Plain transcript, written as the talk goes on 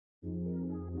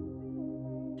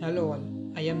Hello all,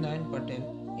 I am Nayan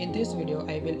Patel. In this video,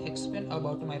 I will explain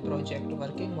about my project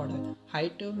working model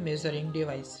height measuring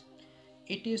device.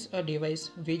 It is a device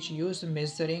which use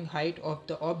measuring height of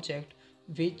the object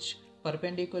which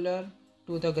perpendicular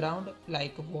to the ground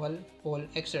like wall, pole,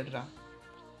 etc.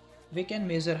 We can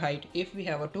measure height if we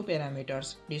have two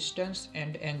parameters, distance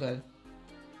and angle.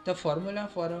 The formula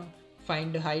for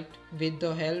find height with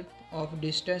the help of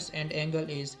distance and angle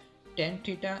is tan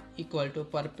theta equal to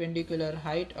perpendicular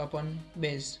height upon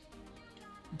base.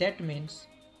 That means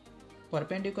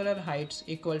perpendicular heights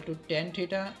equal to tan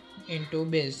theta into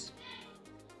base,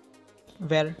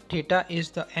 where theta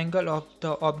is the angle of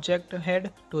the object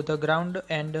head to the ground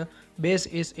and base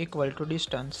is equal to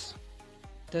distance.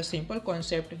 The simple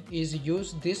concept is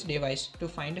use this device to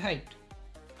find height.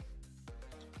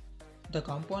 The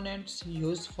components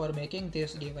used for making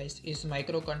this device is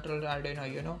microcontroller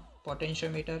Arduino,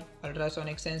 potentiometer,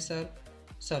 ultrasonic sensor,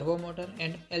 servo motor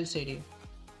and LCD.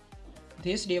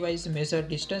 This device measures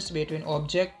distance between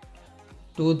object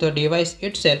to the device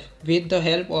itself with the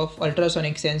help of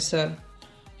ultrasonic sensor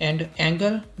and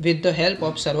angle with the help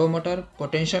of servo motor,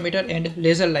 potentiometer and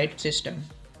laser light system.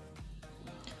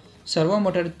 Servo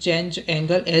motor change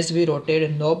angle as we rotate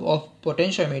knob of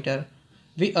potentiometer.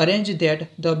 We arrange that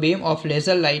the beam of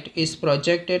laser light is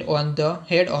projected on the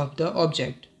head of the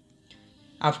object.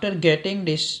 After getting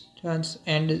distance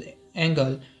and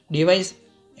angle, device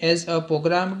is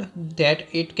programmed that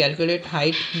it calculate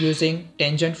height using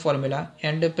tangent formula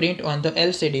and print on the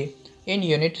LCD in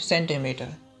unit centimeter.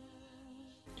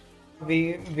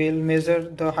 We will measure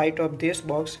the height of this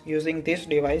box using this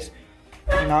device.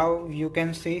 Now you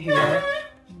can see here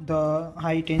the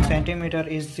height in centimeter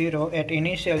is 0 at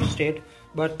initial state,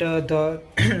 but the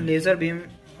laser beam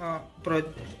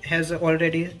has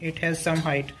some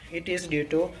height. It is due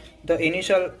to the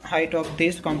initial height of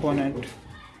this component,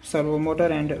 servo motor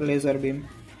and laser beam.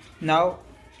 Now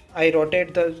I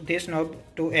rotate this knob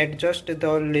to adjust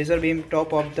the laser beam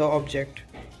top of the object.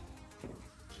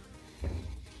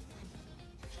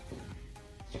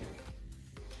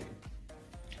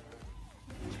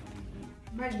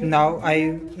 We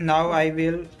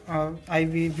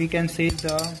can see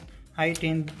the height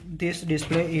in this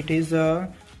display. It is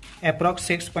approx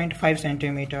 6.5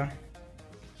 centimeter.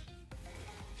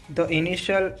 The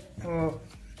initial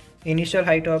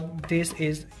height of this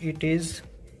is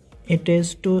to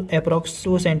approx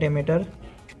 2 centimeter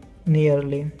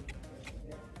nearly.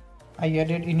 I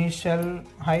added initial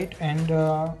height and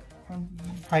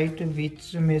height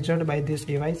which measured by this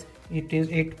device. It is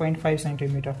 8.5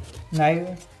 centimeter.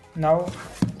 Now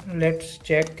let's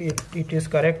check if it is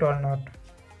correct or not.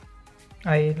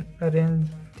 I arrange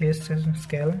this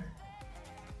scale.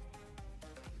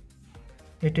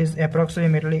 It is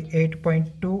approximately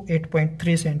 8.2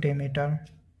 8.3 centimeter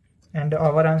and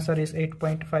our answer is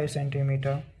 8.5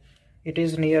 centimeter. It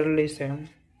is nearly same.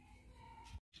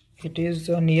 It is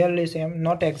nearly same,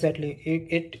 not exactly.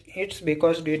 It's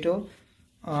because due to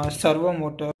servo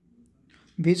motor,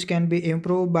 which can be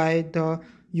improved by the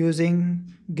using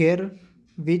gear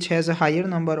which has a higher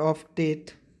number of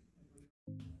teeth.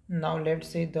 Now let's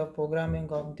see the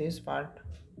programming of this part.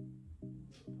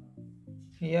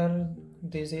 Here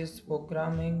this is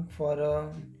programming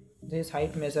for this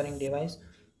height measuring device.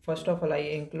 First of all, I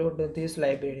include this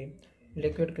library,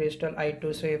 liquid crystal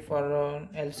I2C for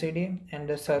LCD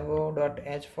and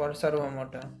servo.h for servo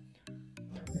motor.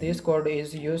 This code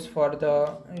is used for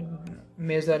the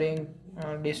measuring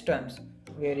distance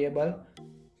variable.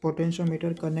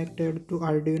 Potentiometer connected to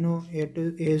Arduino at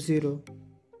A0.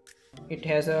 It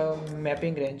has a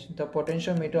mapping range. The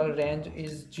potentiometer range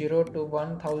is 0 to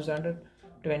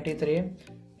 1023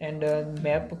 and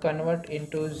map convert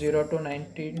into 0 to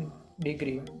 19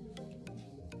 degree.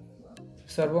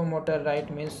 Servo motor right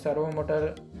means servo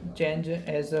motor change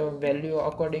as a value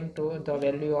according to the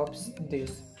value of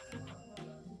this.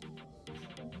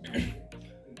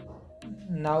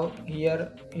 Now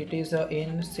here it is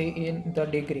in the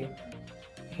degree.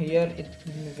 Here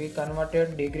we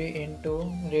converted degree into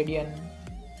radian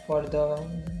for the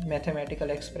mathematical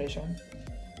expression.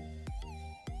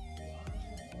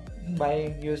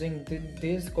 By using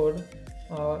this code,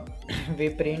 we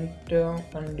print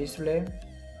on display.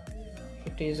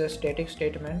 It is a static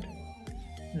statement.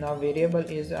 Now variable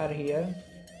are here.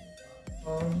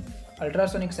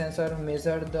 Ultrasonic sensor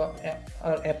measured the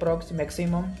approx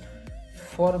maximum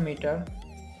 4 meter,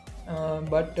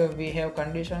 but we have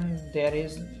condition there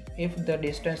is if the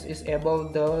distance is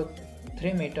above the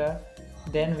 3 meter,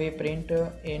 then we print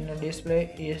in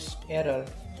display is error,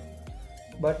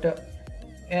 but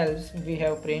else we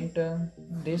have print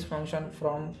this function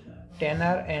from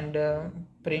 10R and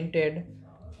printed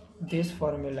this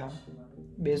formula.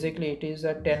 Basically it is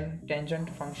a tangent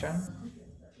function.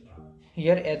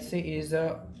 Here HC is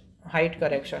a height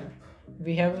correction.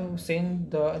 We have seen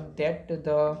that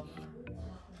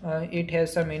it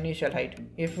has some initial height.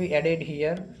 If we added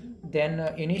here, then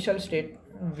initial state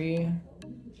we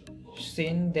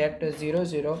seen that 0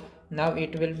 0. Now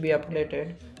it will be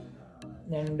updated,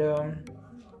 and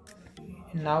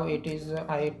now it is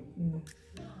I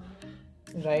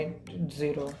write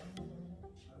 0,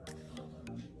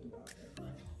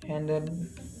 and then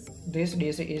this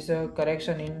DC is a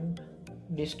correction in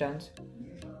distance.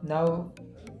 Now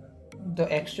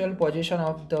the actual position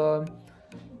of the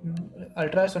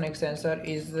ultrasonic sensor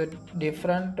is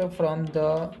different from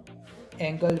the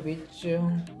angle which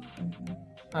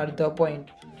are the point,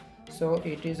 so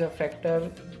it is a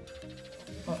factor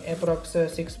approx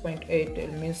 6.8,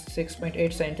 it means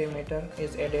 6.8 centimeter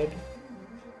is added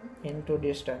into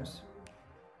distance.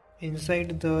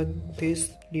 Inside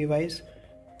this device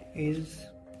is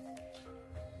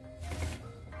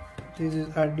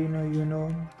Arduino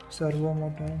Uno servo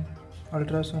motor,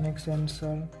 ultrasonic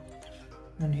sensor,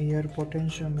 and here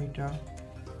potentiometer.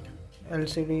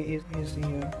 LCD is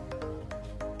here.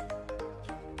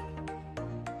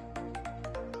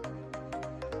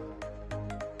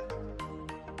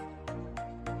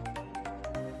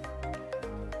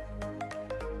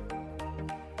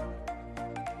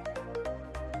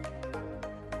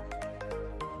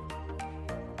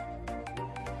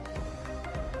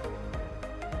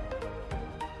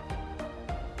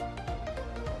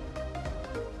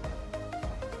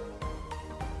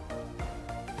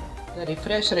 The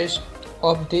refresh rate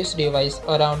of this device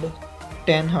around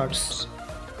 10 Hz,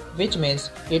 which means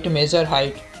it measures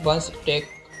height once take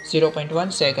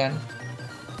 0.1 second